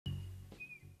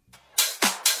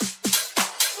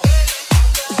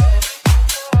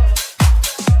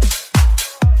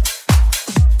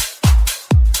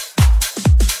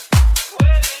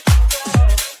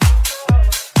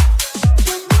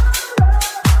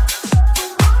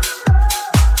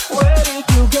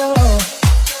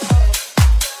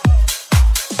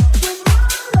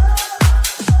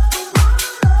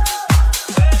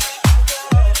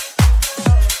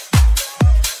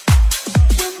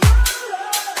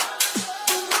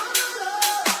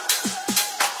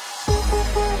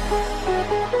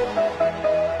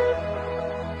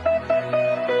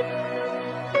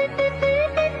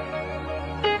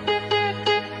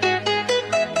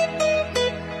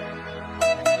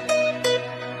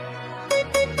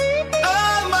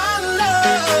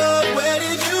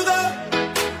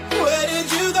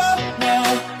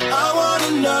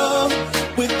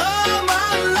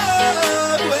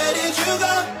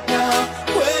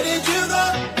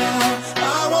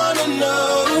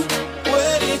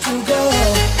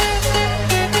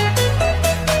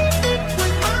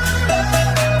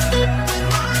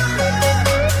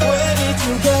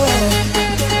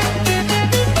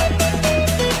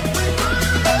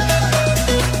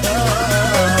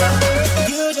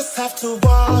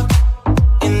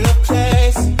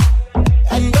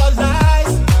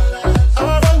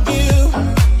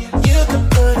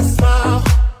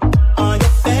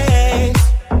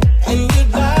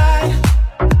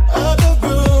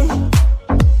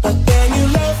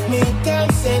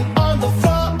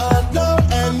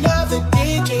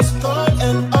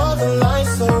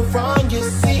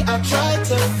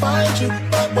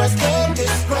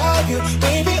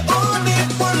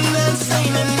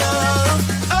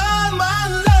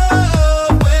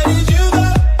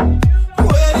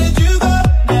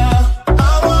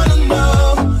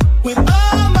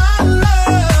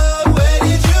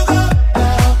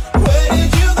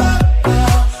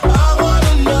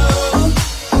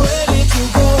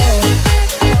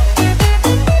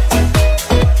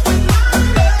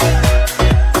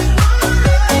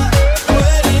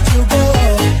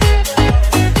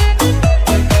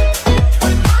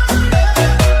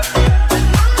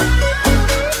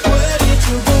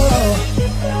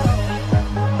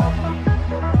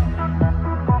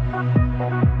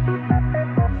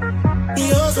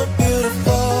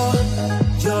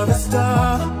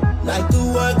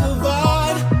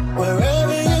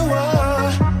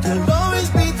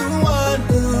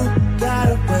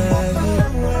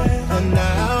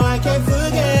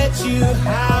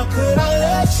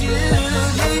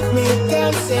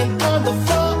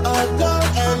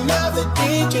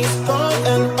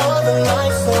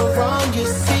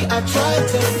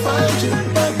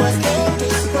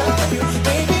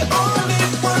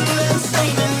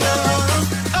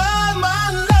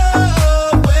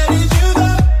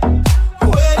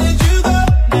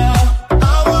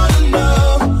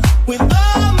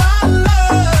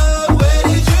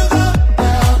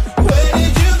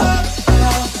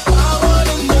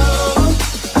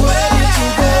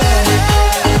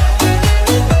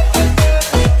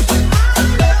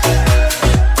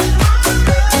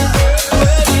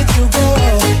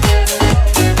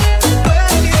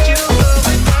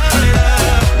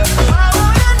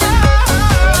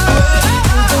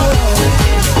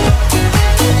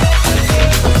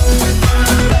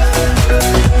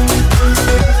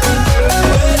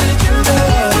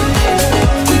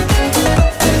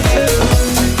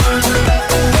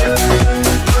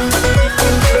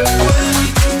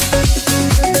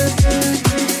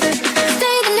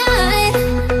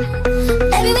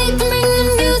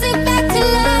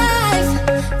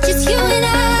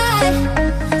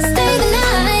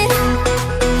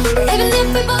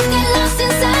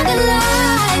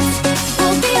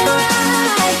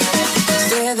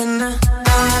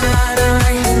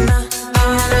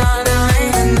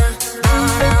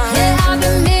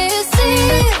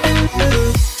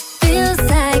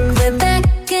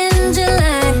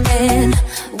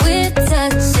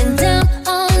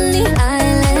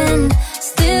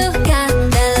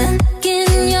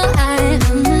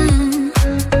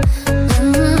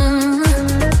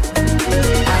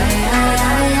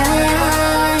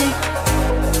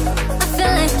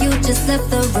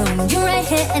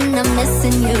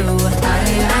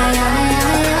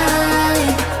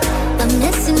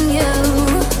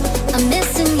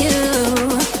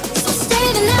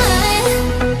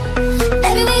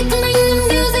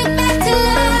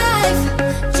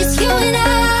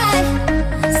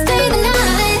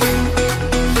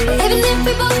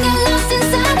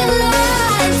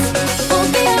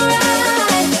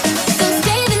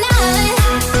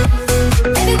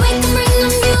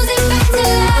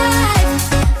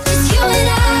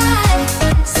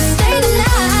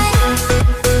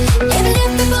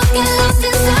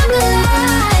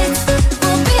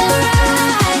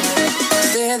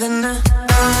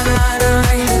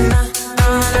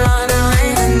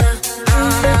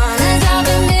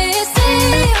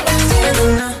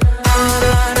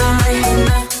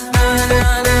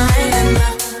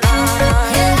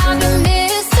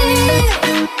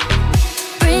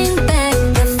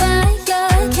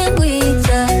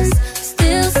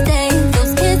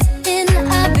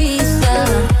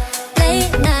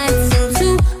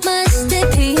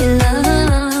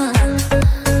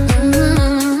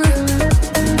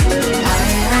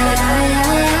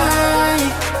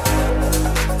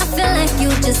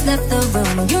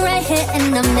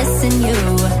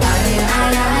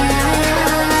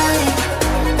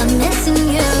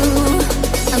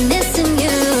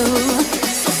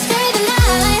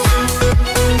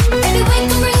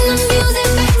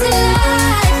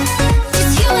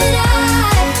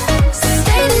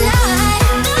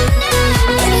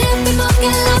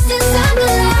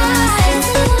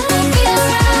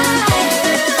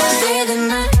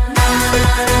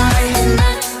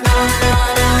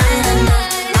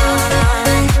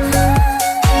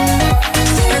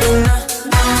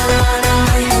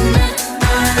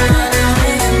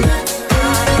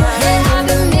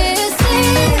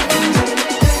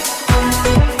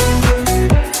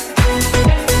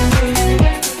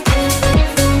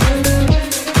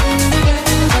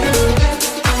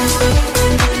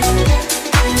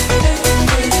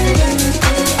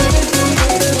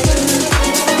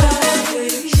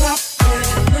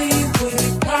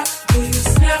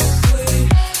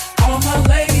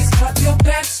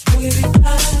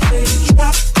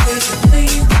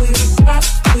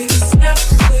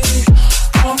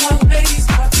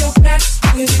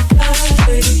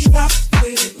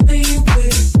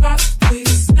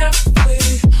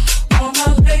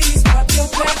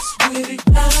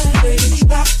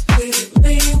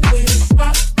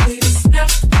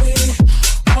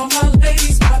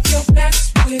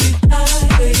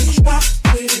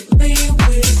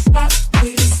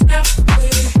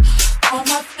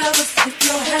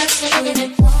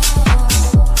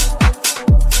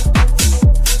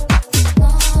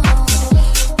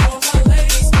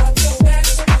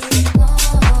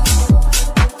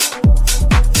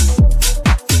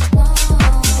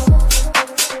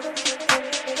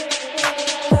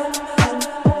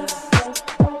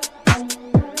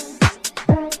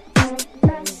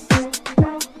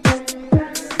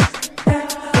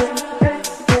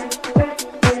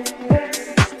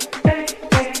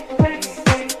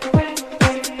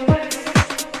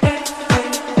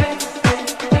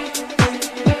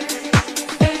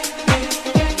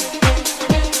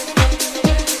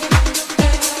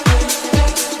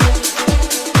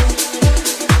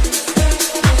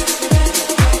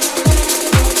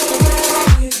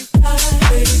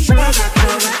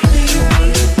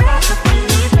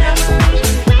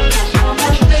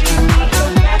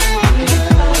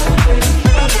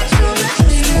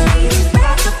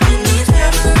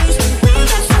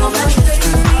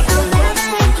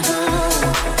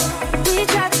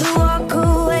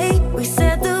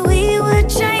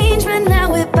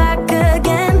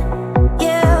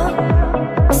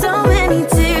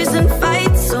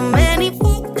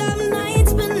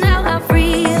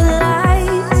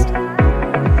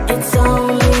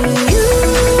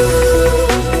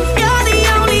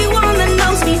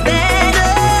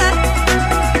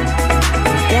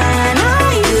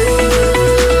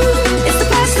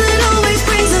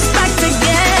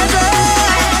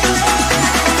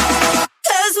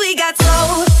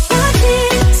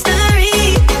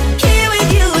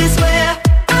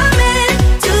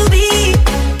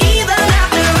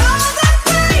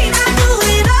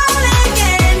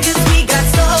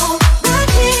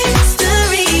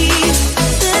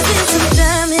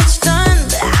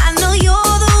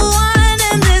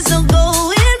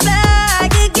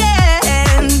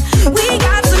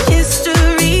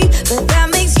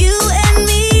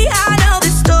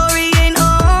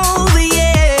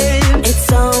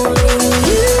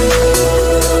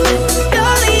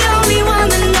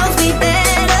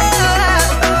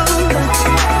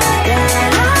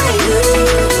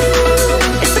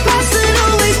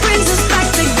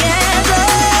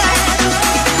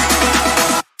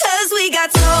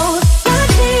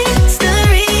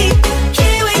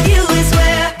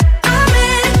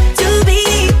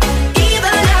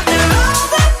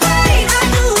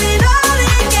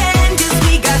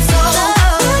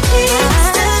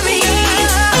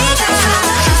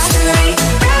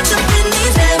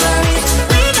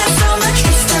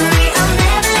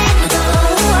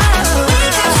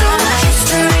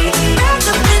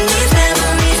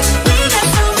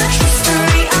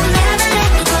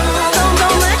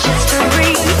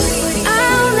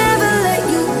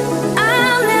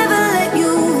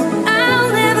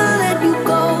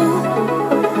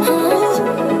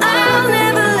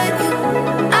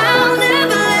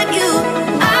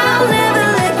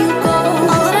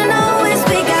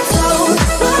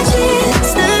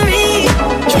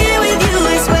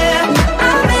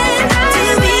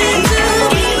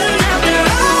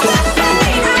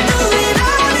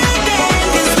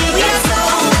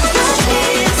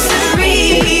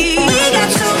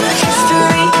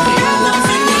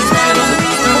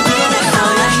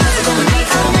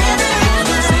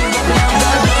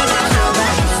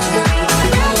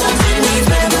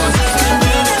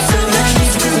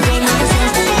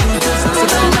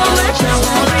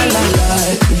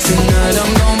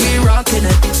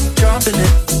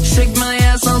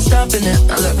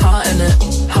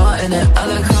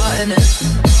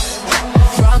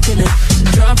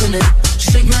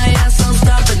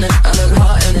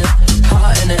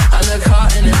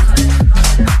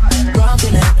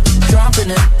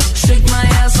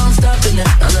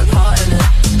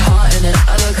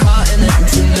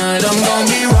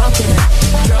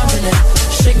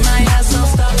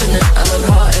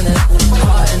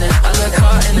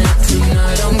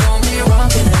Tonight I'm gonna be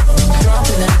rocking it,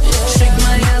 dropping it. Shake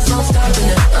my ass, no stopping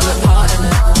it. I look hot in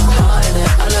it, hot in it.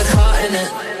 I look hot in it.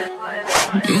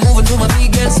 Moving till my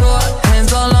feet get sore,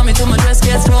 hands all on me till my dress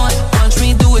gets torn. Watch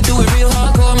me do it real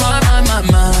hardcore. My.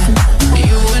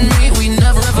 You and me, we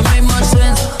never ever made much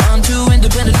sense. I'm too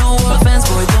independent, no offense.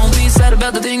 Boy, don't be sad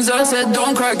about the things I said.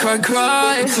 Don't cry.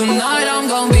 Tonight I'm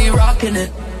gonna be rocking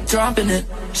it, dropping it.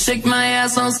 Shake my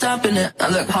ass, no stopping it. I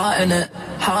look hot in it,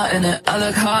 hot in it. I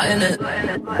look hot in it.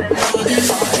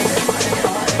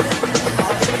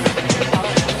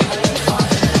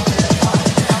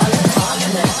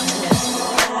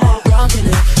 Rocking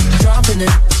it, dropping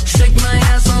it. Shake my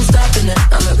ass, no stopping it.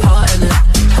 I look hot in it,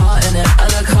 hot in it. I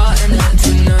look hot in it.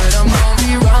 Tonight I'm gonna be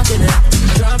rocking it,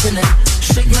 dropping it.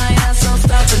 Shake my ass, no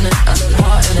stopping it. I look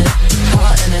hot in it,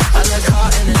 hot in it. I look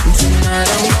hot in it. Tonight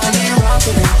I'm gonna be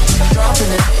rocking it,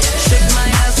 dropping it. Shake my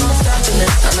ass, no stopping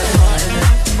it. I look hot in it,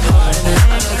 hot in it.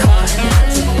 I look hot in it.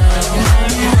 Tonight I'm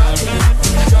gonna be rocking it,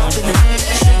 dropping it.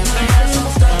 Shake my ass, no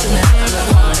stopping it. I look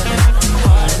hot in it,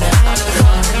 hot in it. I look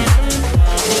hot in it.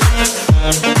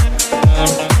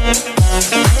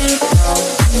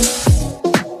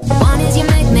 One is you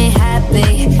make me happy,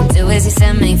 two is you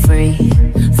set me free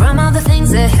from all the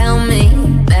things that held me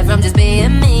back from just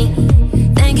being me.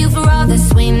 Thank you for all the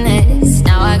sweetness.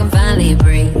 Now I can finally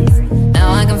breathe.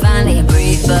 Now I can finally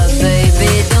breathe. But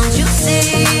baby, don't you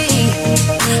see?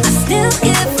 I still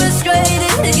get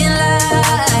frustrated, can't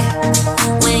lie.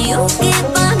 When you keep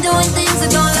on doing things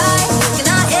that don't lie. And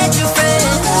I hate your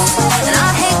friends, and I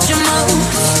hate your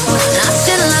moves, and I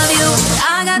still love you.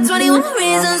 I got 21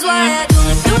 reasons why I